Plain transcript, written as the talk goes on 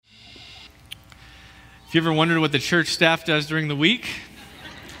If you ever wondered what the church staff does during the week,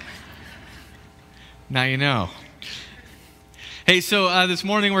 now you know. Hey, so this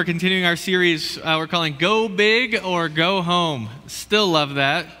morning we're continuing our series we're calling Go Big or Go Home. Still love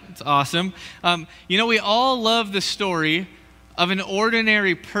that. It's awesome. We all love the story of an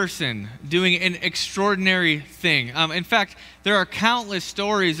ordinary person doing an extraordinary thing. In fact, there are countless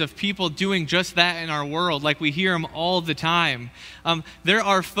stories of people doing just that in our world, like we hear them all the time. There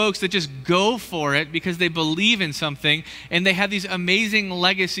are folks that just go for it because they believe in something, and they have these amazing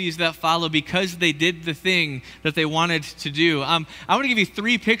legacies that follow because they did the thing that they wanted to do. I want to give you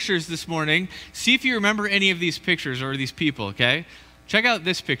 3 pictures this morning. See if you remember any of these pictures or these people, okay? Check out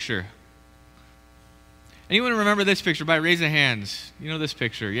this picture. Anyone remember this picture? By raise of hands. You know this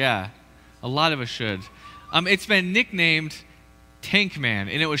picture, yeah. A lot of us should. It's been nicknamed Tank Man,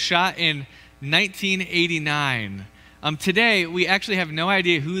 and it was shot in 1989. Today, we actually have no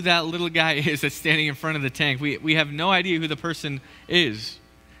idea who that little guy is that's standing in front of the tank. We have no idea who the person is.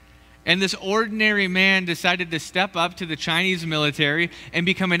 And this ordinary man decided to step up to the Chinese military and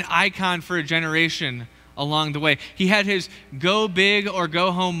become an icon for a generation along the way. He had his go big or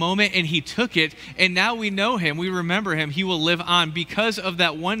go home moment, and he took it, and now we know him, we remember him, he will live on because of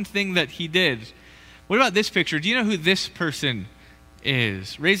that one thing that he did. What about this picture? Do you know who this person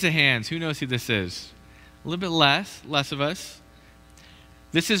is? Raise the hands. Who knows who this is? A little bit less of us.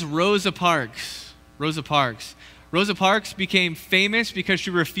 This is Rosa Parks. Rosa Parks. Rosa Parks became famous because she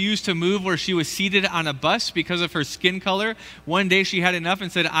refused to move where she was seated on a bus because of her skin color. One day she had enough and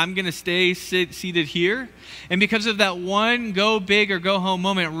said, I'm going to stay seated here. And because of that one go big or go home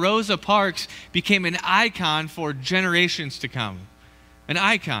moment, Rosa Parks became an icon for generations to come. An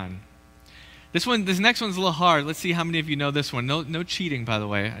icon. This next one's a little hard. Let's see how many of you know this one. No cheating, by the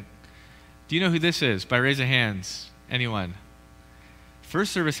way. Do you know who this is? By raise of hands. Anyone?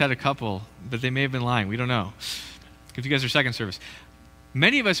 First service had a couple, but they may have been lying. We don't know. If you guys are second service.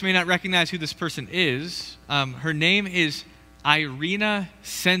 Many of us may not recognize who this person is. Her name is Irena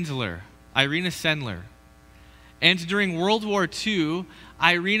Sendler. Irena Sendler. And during World War II,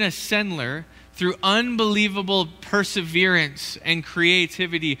 Irena Sendler, through unbelievable perseverance and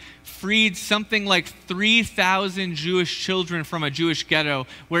creativity, freed something like 3,000 Jewish children from a Jewish ghetto,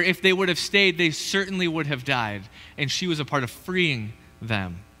 where if they would have stayed, they certainly would have died. And she was a part of freeing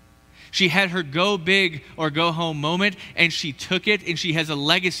them. She had her go big or go home moment, and she took it, and she has a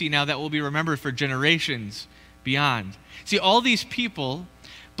legacy now that will be remembered for generations beyond. See, all these people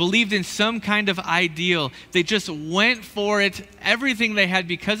believed in some kind of ideal. They just went for it, everything they had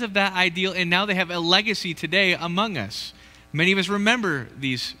because of that ideal, and now they have a legacy today among us. Many of us remember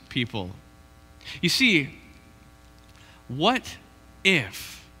these people. You see, what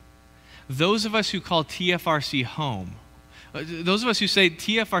if those of us who call TFRC home, those of us who say,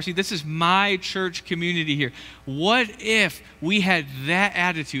 TFRC, this is my church community here. What if we had that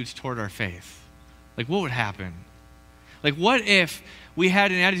attitude toward our faith? Like, what would happen? Like, what if we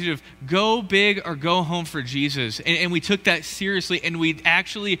had an attitude of go big or go home for Jesus, and we took that seriously, and we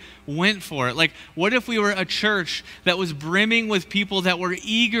actually went for it? Like, what if we were a church that was brimming with people that were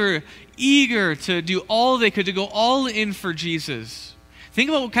eager to do all they could, to go all in for Jesus? Think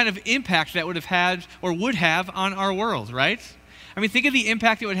about what kind of impact that would have had or would have on our world, right? I mean, think of the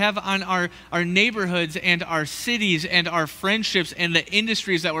impact it would have on our neighborhoods and our cities and our friendships and the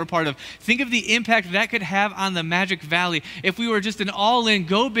industries that we're part of. Think of the impact that could have on the Magic Valley if we were just an all-in,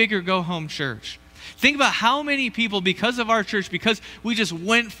 go big or go home church. Think about how many people, because of our church, because we just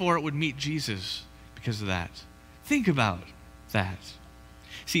went for it, would meet Jesus because of that. Think about that.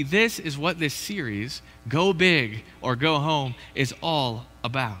 See, this is what this series, Go Big or Go Home, is all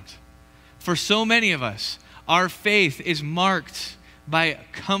about. For so many of us, our faith is marked by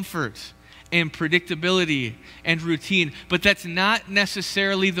comfort and predictability and routine, but that's not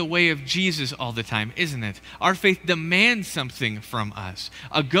necessarily the way of Jesus all the time, isn't it? Our faith demands something from us,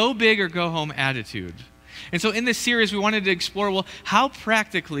 a go big or go home attitude. And so in this series, we wanted to explore, well, how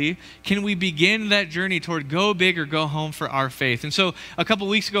practically can we begin that journey toward go big or go home for our faith? And so a couple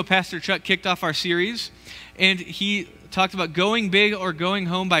weeks ago, Pastor Chuck kicked off our series, and he talked about going big or going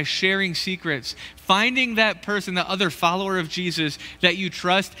home by sharing secrets, finding that person, the other follower of Jesus that you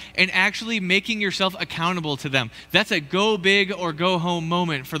trust, and actually making yourself accountable to them. That's a go big or go home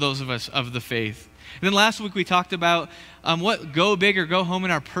moment for those of us of the faith. And then last week we talked about what go big or go home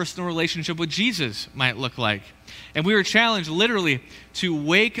in our personal relationship with Jesus might look like. And we were challenged literally to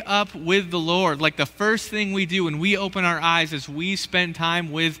wake up with the Lord. Like the first thing we do when we open our eyes is we spend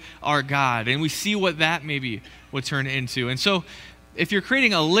time with our God. And we see what that maybe would turn into. And so if you're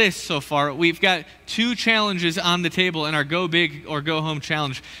creating a list so far, we've got 2 challenges on the table in our Go Big or Go Home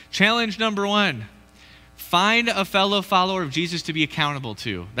challenge. Challenge number 1, Find a fellow follower of Jesus to be accountable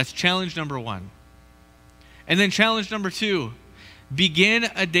to. That's challenge number 1. And then challenge number 2, begin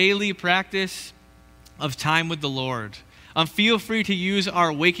a daily practice of time with the Lord. Feel free to use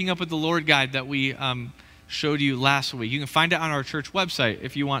our Waking Up with the Lord guide that we showed you last week. You can find it on our church website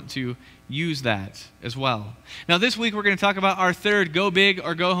if you want to use that as well. Now this week we're going to talk about our third Go Big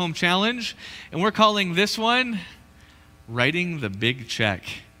or Go Home challenge, and we're calling this one Writing the Big Check.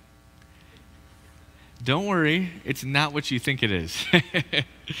 Don't worry, it's not what you think it is.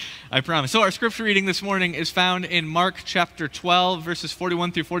 I promise. So our scripture reading this morning is found in Mark chapter 12, verses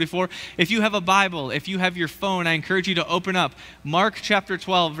 41 through 44. If you have a Bible, if you have your phone, I encourage you to open up Mark chapter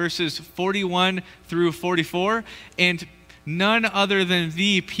 12, verses 41 through 44. And none other than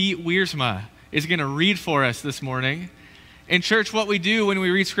the Pete Wiersma is going to read for us this morning. In church, what we do when we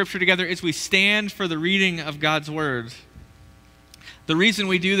read scripture together is we stand for the reading of God's word. The reason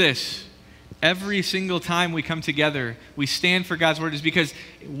we do this every single time we come together, we stand for God's word, is because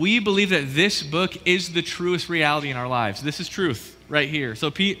we believe that this book is the truest reality in our lives. This is truth right here.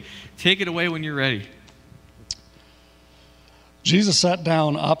 So Pete, take it away when you're ready. Jesus sat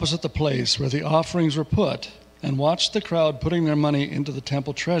down opposite the place where the offerings were put and watched the crowd putting their money into the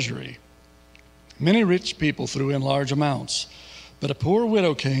temple treasury. Many rich people threw in large amounts, but a poor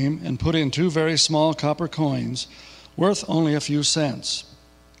widow came and put in 2 very small copper coins, worth only a few cents.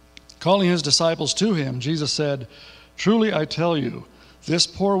 Calling his disciples to him, Jesus said, "Truly I tell you, this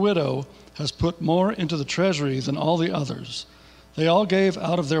poor widow has put more into the treasury than all the others. They all gave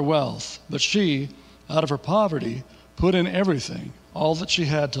out of their wealth, but she, out of her poverty, put in everything, all that she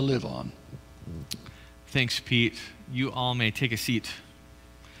had to live on." Thanks, Pete. You all may take a seat.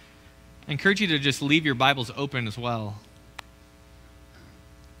 I encourage you to just leave your Bibles open as well.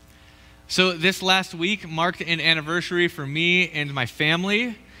 So this last week marked an anniversary for me and my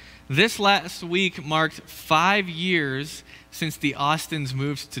family. This last week marked 5 years since the Austins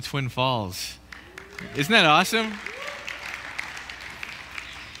moved to Twin Falls. Isn't that awesome?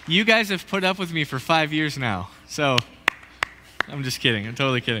 You guys have put up with me for 5 years now. So I'm just kidding. I'm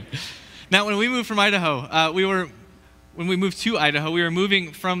totally kidding. Now, when we moved from Idaho, when we moved to Idaho, we were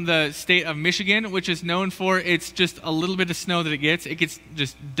moving from the state of Michigan, which is known for it's just a little bit of snow that it gets. It gets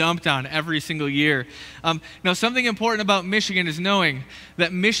just dumped on every single year. Now, something important about Michigan is knowing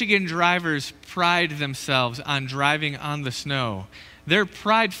that Michigan drivers pride themselves on driving on the snow. They're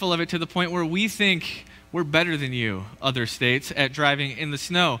prideful of it to the point where we think we're better than you, other states, at driving in the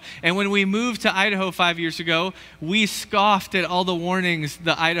snow. And when we moved to Idaho 5 years ago, we scoffed at all the warnings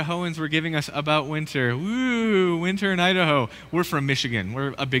the Idahoans were giving us about winter. Woo, winter in Idaho. We're from Michigan.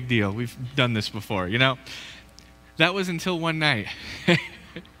 We're a big deal. We've done this before, you know? That was until one night.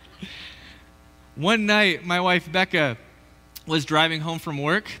 One night, my wife Becca was driving home from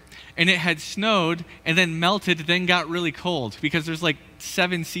work, and it had snowed and then melted, then got really cold, because there's like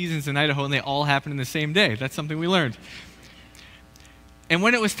 7 seasons in Idaho and they all happen in the same day. That's something we learned. And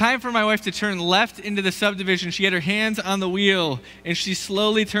when it was time for my wife to turn left into the subdivision, she had her hands on the wheel and she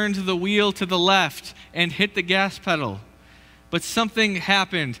slowly turned the wheel to the left and hit the gas pedal. But something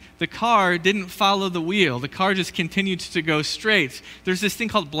happened. The car didn't follow the wheel. The car just continued to go straight. There's this thing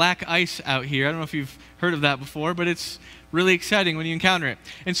called black ice out here. I don't know if you've heard of that before, but it's really exciting when you encounter it.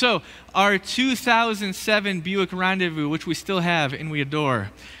 And so our 2007 Buick Rendezvous, which we still have and we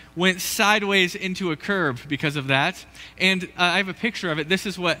adore, went sideways into a curb because of that. And I have a picture of it. This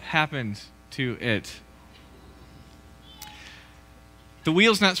is what happened to it. The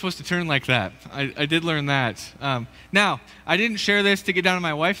wheel's not supposed to turn like that. I did learn that. Now, I didn't share this to get down on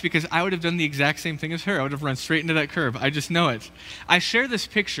my wife because I would have done the exact same thing as her. I would have run straight into that curb. I just know it. I share this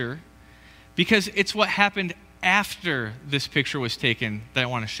picture because it's what happened after this picture was taken that I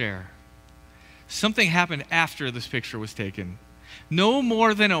want to share. Something happened after this picture was taken. No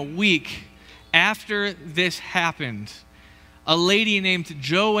more than a week after this happened, a lady named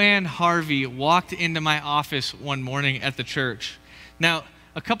Joanne Harvey walked into my office one morning at the church. Now,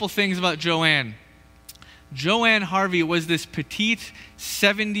 a couple things about Joanne. Joanne Harvey was this petite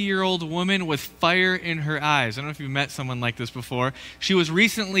 70-year-old woman with fire in her eyes. I don't know if you've met someone like this before. She was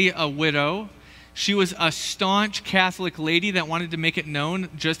recently a widow. She was a staunch Catholic lady that wanted to make it known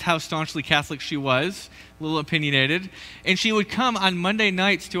just how staunchly Catholic she was, a little opinionated. And she would come on Monday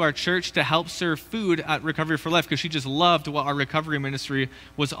nights to our church to help serve food at Recovery for Life because she just loved what our recovery ministry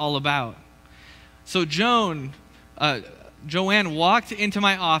was all about. So Joanne walked into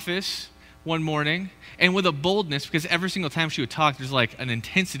my office one morning, and with a boldness, because every single time she would talk, there's like an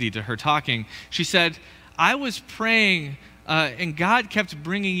intensity to her talking, she said, "I was praying, and God kept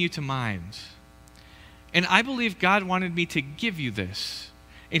bringing you to mind. And I believe God wanted me to give you this.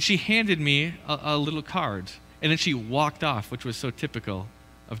 And she handed me a little card. And then she walked off, which was so typical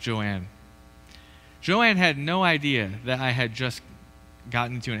of Joanne. Joanne had no idea that I had just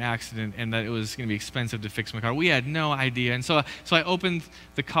gotten into an accident and that it was going to be expensive to fix my car. We had no idea. And so I opened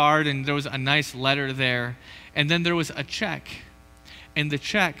the card, and there was a nice letter there. And then there was a check. And the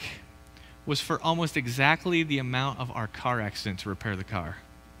check was for almost exactly the amount of our car accident to repair the car.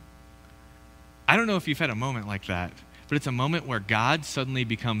 I don't know if you've had a moment like that, but it's a moment where God suddenly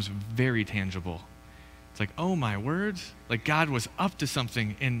becomes very tangible. It's like, oh my word, like God was up to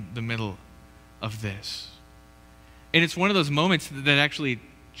something in the middle of this. And it's one of those moments that actually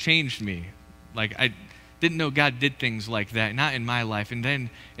changed me. Like, I didn't know God did things like that, not in my life. And then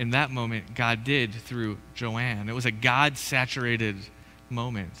in that moment, God did through Joanne. It was a God-saturated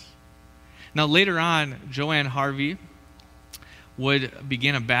moment. Now, later on, Joanne Harvey would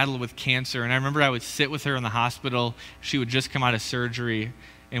begin a battle with cancer. And I remember I would sit with her in the hospital. She would just come out of surgery.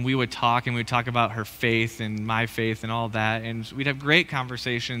 And we would talk about her faith and my faith and all that. And we'd have great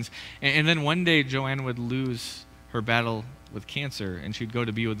conversations. And then one day, Joanne would lose her battle with cancer, and she'd go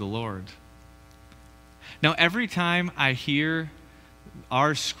to be with the Lord. Now, every time I hear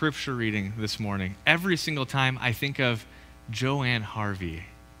our scripture reading this morning, every single time I think of Joanne Harvey.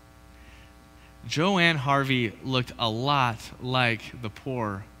 Joanne Harvey looked a lot like the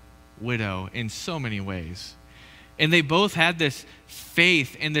poor widow in so many ways. And they both had this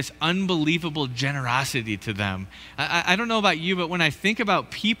faith and this unbelievable generosity to them. I don't know about you, but when I think about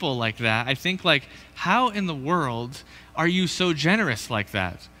people like that, I think like, how in the world are you so generous like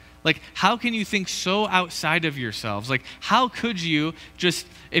that? Like, how can you think so outside of yourselves? Like, how could you just,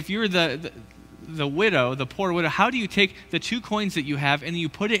 if you're the widow, the poor widow, how do you take the 2 coins that you have and you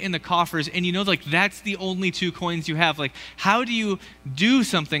put it in the coffers and you know like that's the only 2 coins you have? Like, how do you do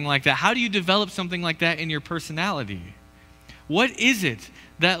something like that? How do you develop something like that in your personality? What is it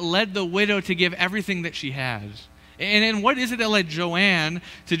that led the widow to give everything that she has? And what is it that led Joanne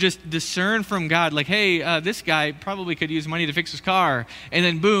to just discern from God, like, hey, this guy probably could use money to fix his car. And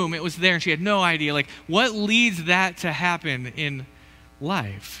then boom, it was there and she had no idea. Like, what leads that to happen in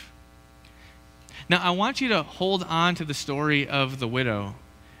life? Now, I want you to hold on to the story of the widow,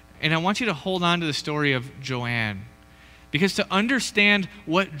 and I want you to hold on to the story of Joanne, because to understand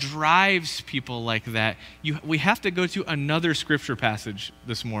what drives people like that, we have to go to another scripture passage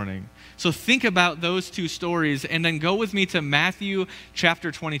this morning. So think about those 2 stories, and then go with me to Matthew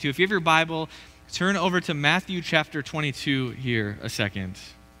chapter 22. If you have your Bible, turn over to Matthew chapter 22 here a second.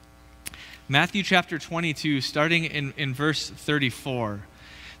 Matthew chapter 22, starting in verse 34.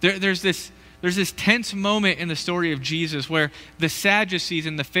 There's this tense moment in the story of Jesus where the Sadducees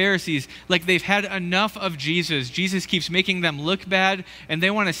and the Pharisees, like they've had enough of Jesus. Jesus keeps making them look bad, and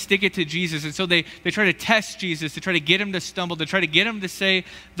they want to stick it to Jesus. And so they try to test Jesus, to try to get him to stumble, to try to get him to say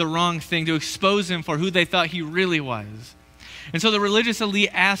the wrong thing, to expose him for who they thought he really was. And so the religious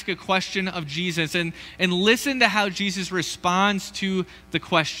elite ask a question of Jesus, and listen to how Jesus responds to the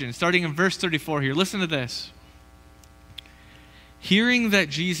question. Starting in verse 34 here, listen to this. Hearing that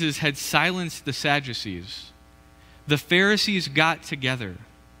Jesus had silenced the Sadducees, the Pharisees got together.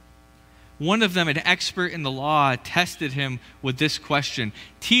 One of them, an expert in the law, tested him with this question: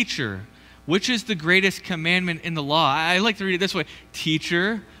 Teacher, which is the greatest commandment in the law? I like to read it this way: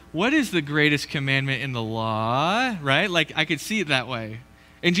 Teacher, what is the greatest commandment in the law? Right? Like, I could see it that way.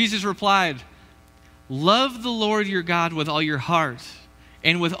 And Jesus replied, love the Lord your God with all your heart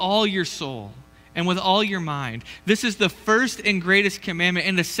and with all your soul and with all your mind. This is the first and greatest commandment,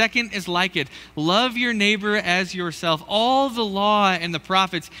 and the second is like it. Love your neighbor as yourself. All the law and the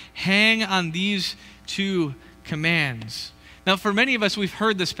prophets hang on these 2 commands. Now, for many of us, we've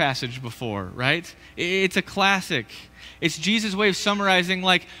heard this passage before, right? It's a classic. It's Jesus' way of summarizing,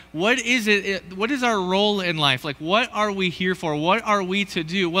 like, what is it? What is our role in life? Like, what are we here for? What are we to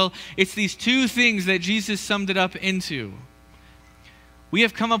do? Well, it's these 2 things that Jesus summed it up into. We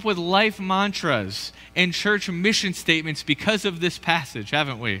have come up with life mantras and church mission statements because of this passage,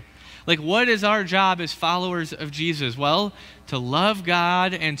 haven't we? Like, what is our job as followers of Jesus? Well, to love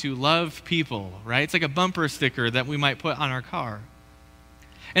God and to love people, right? It's like a bumper sticker that we might put on our car.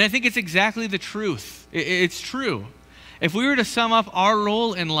 And I think it's exactly the truth. It's true. If we were to sum up our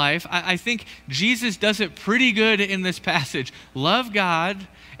role in life, I think Jesus does it pretty good in this passage. Love God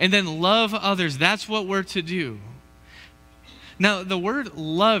and then love others. That's what we're to do. Now, the word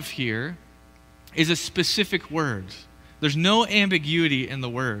love here is a specific word. There's no ambiguity in the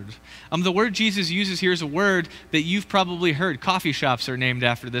word. The word Jesus uses here is a word that you've probably heard. Coffee shops are named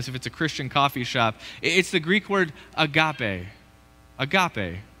after this if it's a Christian coffee shop. It's the Greek word agape.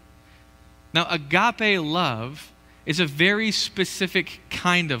 Agape. Now, agape love is a very specific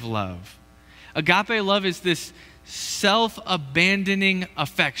kind of love. Agape love is this self-abandoning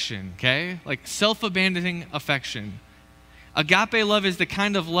affection, okay? Like self-abandoning affection. Agape love is the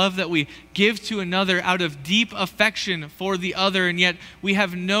kind of love that we give to another out of deep affection for the other, and yet we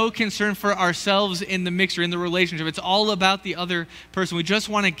have no concern for ourselves in the mix or in the relationship. It's all about the other person. We just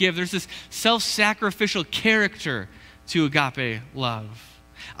want to give. There's this self-sacrificial character to agape love.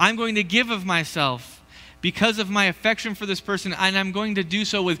 I'm going to give of myself because of my affection for this person, and I'm going to do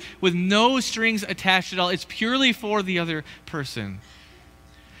so with no strings attached at all. It's purely for the other person.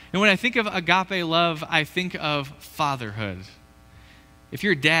 And when I think of agape love, I think of fatherhood. If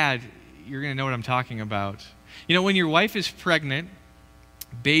you're a dad, you're going to know what I'm talking about. You know, when your wife is pregnant,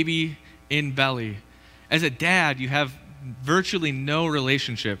 baby in belly, as a dad, you have virtually no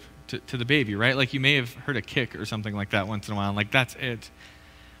relationship to the baby, right? Like you may have heard a kick or something like that once in a while, like that's it.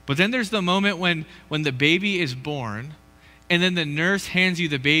 But then there's the moment when the baby is born, and then the nurse hands you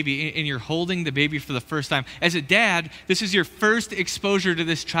the baby, and you're holding the baby for the first time. As a dad, this is your first exposure to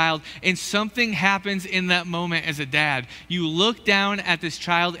this child, and something happens in that moment as a dad. You look down at this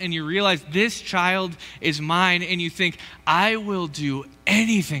child, and you realize this child is mine, and you think, I will do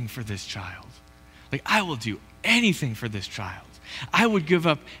anything for this child. Like, I will do anything for this child. I would give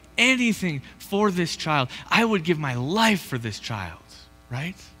up anything for this child. I would give my life for this child,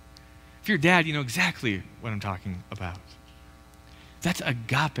 right? If you're a dad, you know exactly what I'm talking about. That's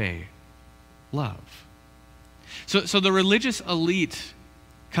agape love. So the religious elite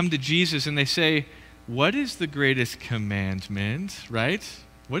come to Jesus and they say, what is the greatest commandment, right?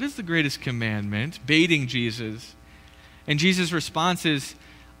 What is the greatest commandment? Baiting Jesus. And Jesus' response is,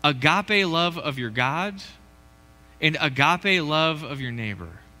 agape love of your God and agape love of your neighbor.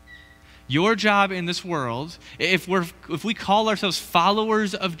 Your job in this world, if we call ourselves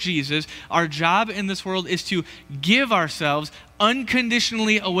followers of Jesus, our job in this world is to give ourselves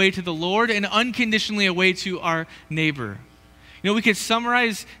unconditionally away to the Lord and unconditionally away to our neighbor. You know, we could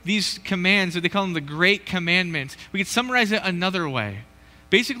summarize these commands, or they call them the Great Commandments. We could summarize it another way.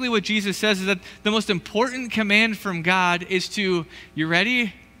 Basically what Jesus says is that the most important command from God is to, you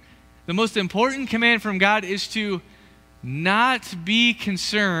ready? The most important command from God is to not be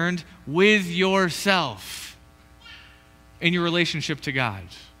concerned with yourself in your relationship to God.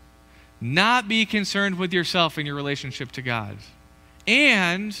 Not be concerned with yourself in your relationship to God.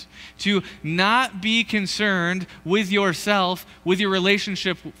 And to not be concerned with yourself with your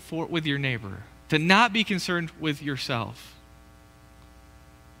relationship with your neighbor. To not be concerned with yourself.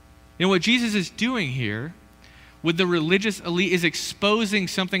 You know, what Jesus is doing here with the religious elite is exposing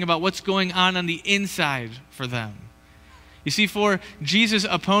something about what's going on the inside for them. You see, for Jesus'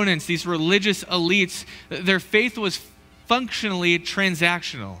 opponents, these religious elites, their faith was functionally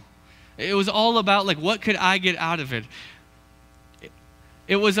transactional. It was all about, like, what could I get out of it?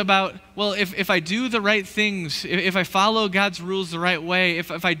 It was about, well, if I do the right things, if I follow God's rules the right way,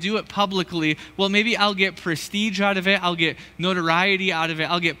 if I do it publicly, well, maybe I'll get prestige out of it, I'll get notoriety out of it,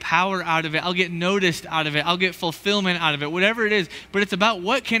 I'll get power out of it, I'll get noticed out of it, I'll get fulfillment out of it, whatever it is. But it's about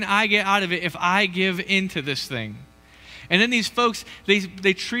what can I get out of it if I give into this thing. And then these folks,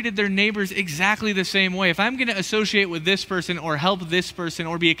 they treated their neighbors exactly the same way. If I'm going to associate with this person or help this person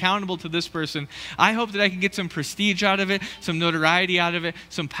or be accountable to this person, I hope that I can get some prestige out of it, some notoriety out of it,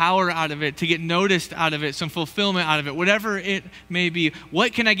 some power out of it, to get noticed out of it, some fulfillment out of it, whatever it may be.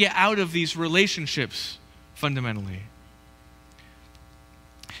 What can I get out of these relationships fundamentally?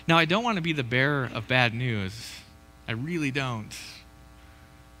 Now, I don't want to be the bearer of bad news. I really don't.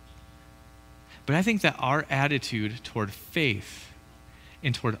 But I think that our attitude toward faith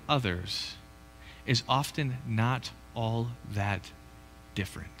and toward others is often not all that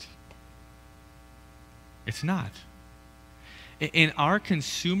different. It's not. In our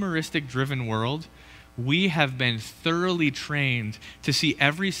consumeristic driven world, we have been thoroughly trained to see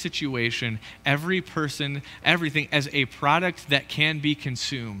every situation, every person, everything as a product that can be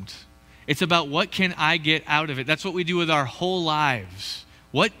consumed. It's about what can I get out of it. That's what we do with our whole lives.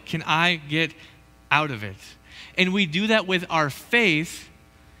 What can I get out of it? And we do that with our faith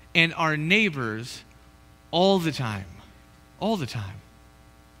and our neighbors all the time. All the time.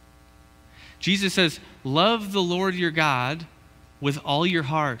 Jesus says, love the Lord your God with all your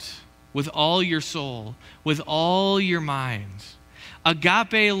heart, with all your soul, with all your mind.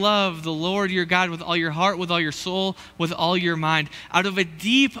 Agape love the Lord your God with all your heart, with all your soul, with all your mind. Out of a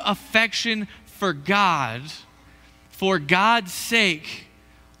deep affection for God, for God's sake,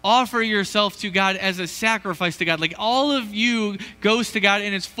 offer yourself to God as a sacrifice to God. Like all of you goes to God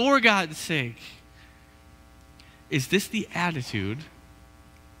and it's for God's sake. Is this the attitude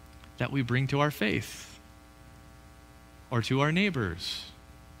that we bring to our faith? or to our neighbors?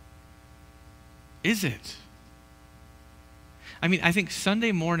 Is it? I mean, I think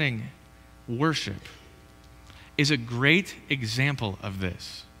Sunday morning worship is a great example of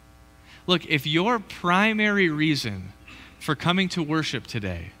this. Look, if your primary reason for coming to worship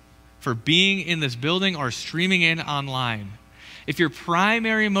today, for being in this building or streaming in online, if your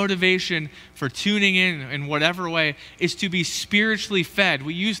primary motivation for tuning in whatever way is to be spiritually fed,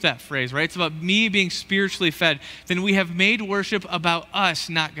 we use that phrase, right? It's about me being spiritually fed, then we have made worship about us,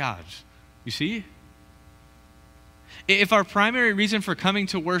 not God. You see? If our primary reason for coming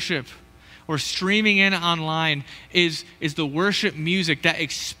to worship or streaming in online is the worship music, that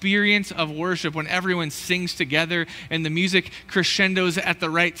experience of worship when everyone sings together and the music crescendos at the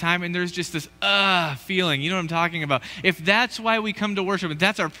right time and there's just this feeling, you know what I'm talking about? If that's why we come to worship, if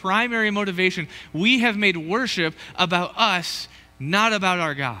that's our primary motivation, we have made worship about us, not about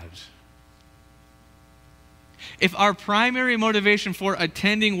our God. If our primary motivation for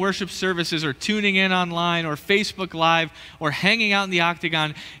attending worship services or tuning in online or Facebook Live or hanging out in the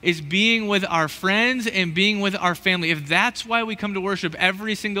Octagon is being with our friends and being with our family, if that's why we come to worship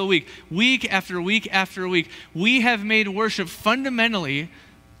every single week, week after week after week, we have made worship fundamentally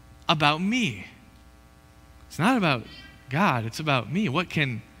about me. It's not about God, it's about me. What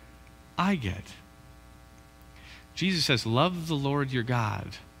can I get? Jesus says, love the Lord your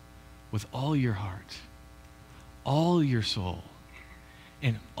God with all your heart, all your soul,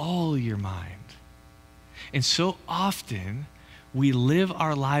 and all your mind. And so often we live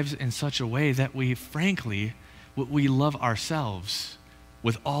our lives in such a way that we love ourselves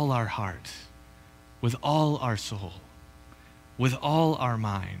with all our heart, with all our soul, with all our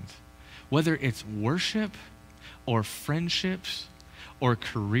mind. Whether it's worship or friendships or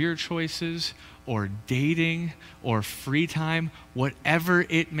career choices or dating or free time, whatever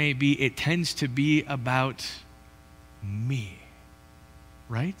it may be, it tends to be about me,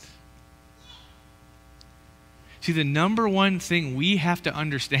 right? See, the number one thing we have to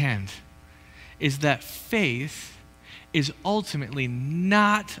understand is that faith is ultimately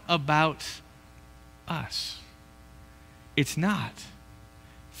not about us. It's not.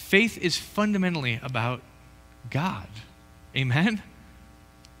 Faith is fundamentally about God. Amen?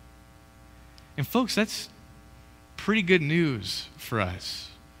 And folks, that's pretty good news for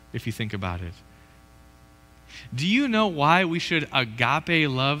us, if you think about it. Do you know why we should agape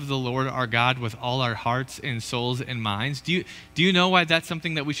love the Lord our God with all our hearts and souls and minds? Do you know why that's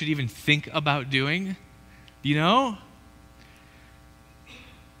something that we should even think about doing? Do you know?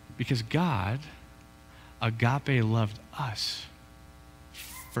 Because God agape loved us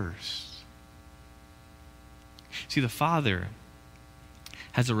first. See, the Father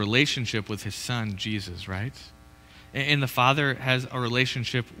has a relationship with his Son, Jesus, right? And the Father has a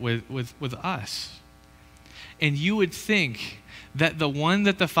relationship with us. And you would think that the one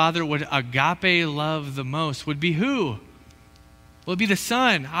that the Father would agape love the most would be who? Well, it'd be the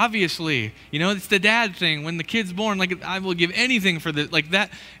Son, obviously. You know, it's the dad thing. When the kid's born, like, I will give anything for the, like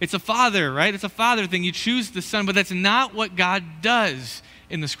that. It's a father, right? It's a father thing. You choose the Son, but that's not what God does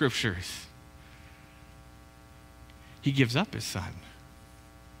in the Scriptures. He gives up his Son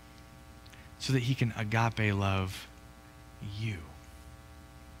so that he can agape love you.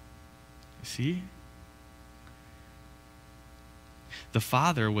 See? The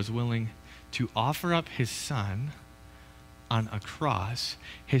Father was willing to offer up his Son on a cross,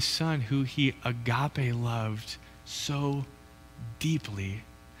 his Son who he agape loved so deeply,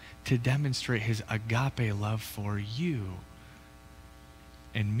 to demonstrate his agape love for you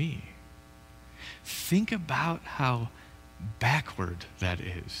and me. Think about how backward that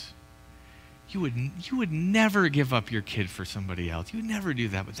is. You would never give up your kid for somebody else. You would never do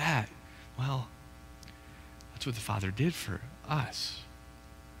that. But that, well, that's what the Father did for us.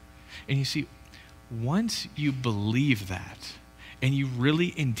 And you see, once you believe that and you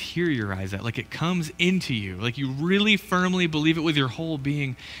really interiorize that, like it comes into you, like you really firmly believe it with your whole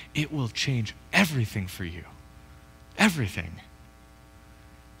being, it will change everything for you. Everything.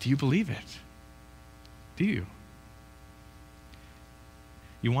 Do you believe it? Do you?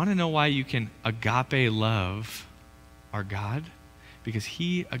 You want to know why you can agape love our God? Because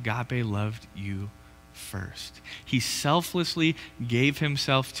he agape loved you first. He selflessly gave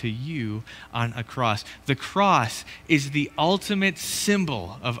himself to you on a cross. The cross is the ultimate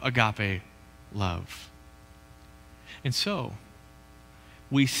symbol of agape love. And so,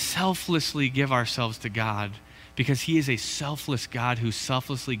 we selflessly give ourselves to God because he is a selfless God who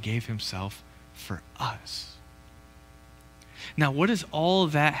selflessly gave himself for us. Now, what does all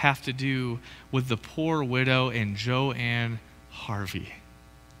that have to do with the poor widow and Joanne Harvey?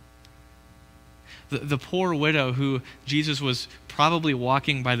 The poor widow who Jesus was probably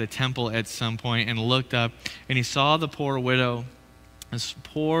walking by the temple at some point and looked up and he saw the poor widow. This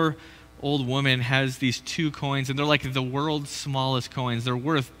poor old woman has these 2 coins, and they're like the world's smallest coins. They're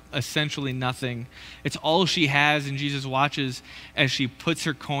worth essentially nothing. It's all she has, and Jesus watches as she puts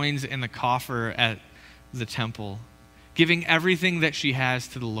her coins in the coffer at the temple, giving everything that she has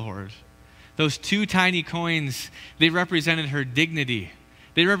to the Lord. Those 2 tiny coins, they represented her dignity.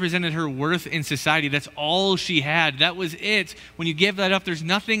 They represented her worth in society. That's all she had. That was it. When you give that up, there's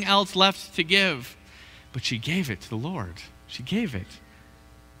nothing else left to give. But she gave it to the Lord. She gave it.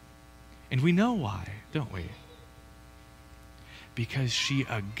 And we know why, don't we? Because she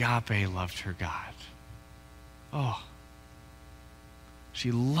agape loved her God. Oh,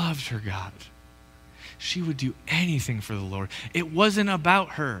 she loved her God. She would do anything for the Lord. It wasn't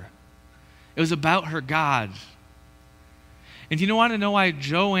about her. It was about her God. And do you want to know why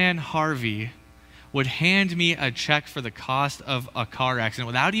Joanne Harvey would hand me a check for the cost of a car accident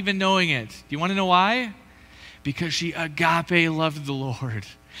without even knowing it? Do you want to know why? Because she agape loved the Lord,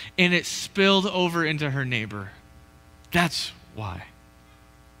 and it spilled over into her neighbor. That's why.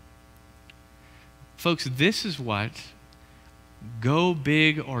 Folks, this is what go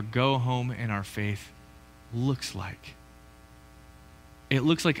big or go home in our faith looks like. It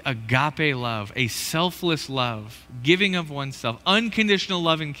looks like agape love, a selfless love, giving of oneself, unconditional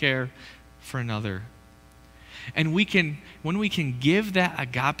love and care for another. And when we can give that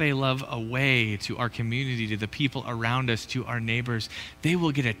agape love away to our community, to the people around us, to our neighbors, they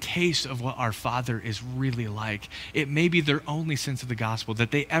will get a taste of what our Father is really like. It may be their only sense of the gospel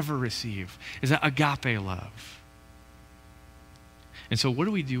that they ever receive, is that agape love. And so what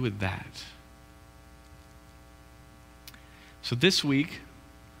do we do with that? So this week,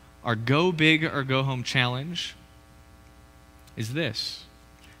 our go big or go home challenge is this: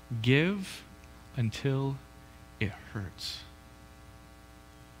 give until it hurts.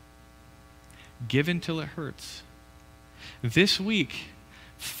 Give until it hurts. This week,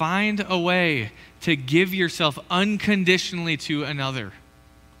 find a way to give yourself unconditionally to another.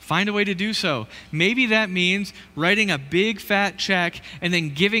 Find a way to do so. Maybe that means writing a big fat check and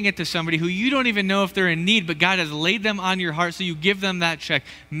then giving it to somebody who you don't even know if they're in need, but God has laid them on your heart, so you give them that check.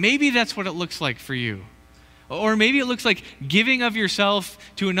 Maybe that's what it looks like for you. Or maybe it looks like giving of yourself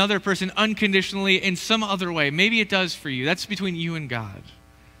to another person unconditionally in some other way. Maybe it does for you. That's between you and God.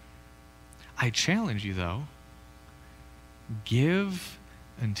 I challenge you, though, give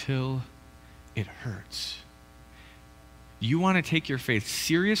until it hurts. You want to take your faith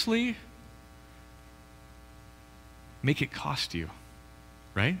seriously? Make it cost you,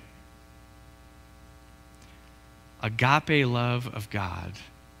 right? Agape love of God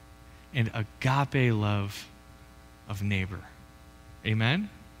and agape love of neighbor.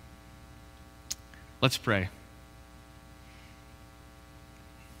 Amen? Let's pray.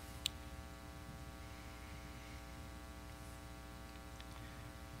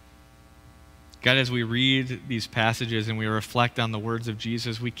 God, as we read these passages and we reflect on the words of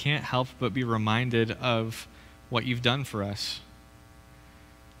Jesus, we can't help but be reminded of what you've done for us.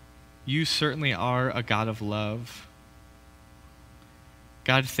 You certainly are a God of love.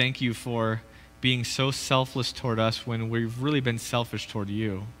 God, thank you for being so selfless toward us when we've really been selfish toward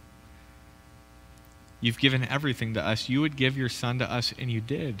you. You've given everything to us. You would give your Son to us, and you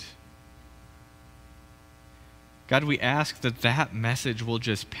did. God, we ask that that message will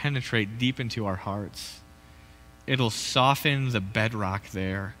just penetrate deep into our hearts. It'll soften the bedrock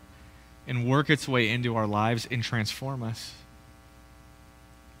there and work its way into our lives and transform us.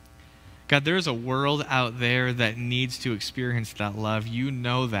 God, there's a world out there that needs to experience that love. You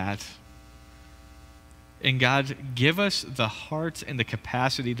know that. And God, give us the heart and the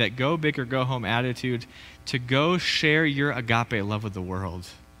capacity, that go big or go home attitude, to go share your agape love with the world.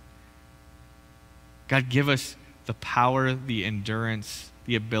 God, give us the power, the endurance,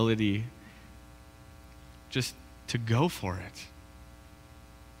 the ability just to go for it.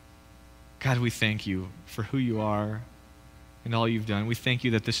 God, we thank you for who you are and all you've done. We thank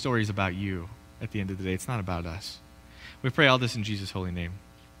you that this story is about you at the end of the day. It's not about us. We pray all this in Jesus' holy name.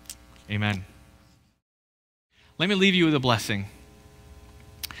 Amen. Let me leave you with a blessing.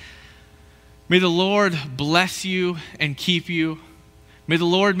 May the Lord bless you and keep you. May the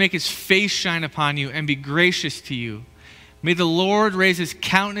Lord make his face shine upon you and be gracious to you. May the Lord raise his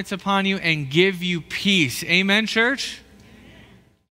countenance upon you and give you peace. Amen, church?